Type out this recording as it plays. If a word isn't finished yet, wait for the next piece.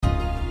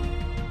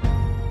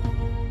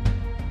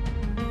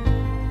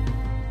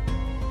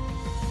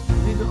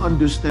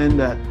understand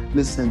that,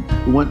 listen,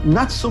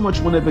 not so much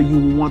whenever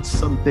you want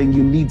something,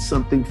 you need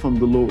something from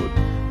the Lord.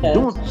 Yes.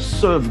 Don't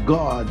serve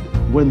God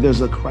when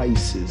there's a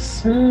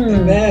crisis.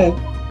 Amen.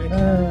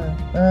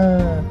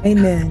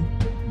 Amen.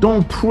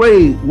 Don't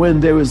pray when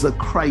there is a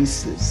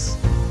crisis.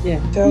 Yeah.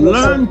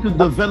 Learn to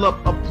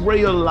develop a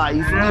prayer life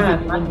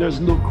even when there's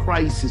no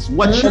crisis.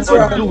 What you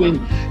are doing,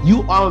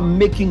 you are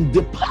making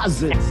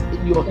deposits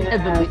in your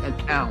heavenly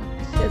account.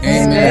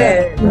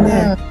 Amen.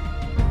 Amen.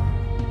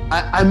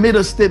 I made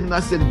a statement.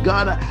 I said,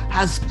 God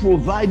has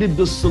provided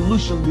the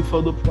solution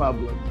before the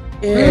problem.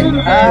 He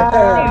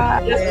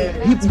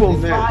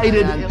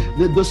provided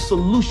the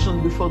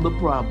solution before the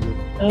problem.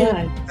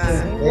 Amen.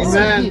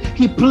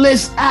 He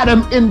placed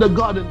Adam in the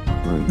garden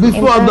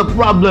before the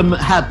problem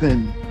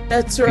happened.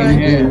 That's right.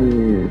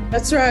 Amen.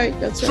 That's right.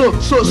 That's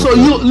right. So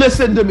you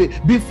listen to me.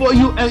 Before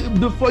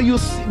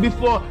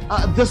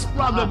this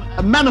problem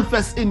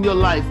manifests in your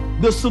life,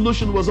 the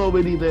solution was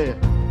already there.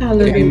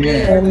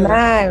 Hallelujah.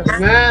 Amen.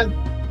 Amen.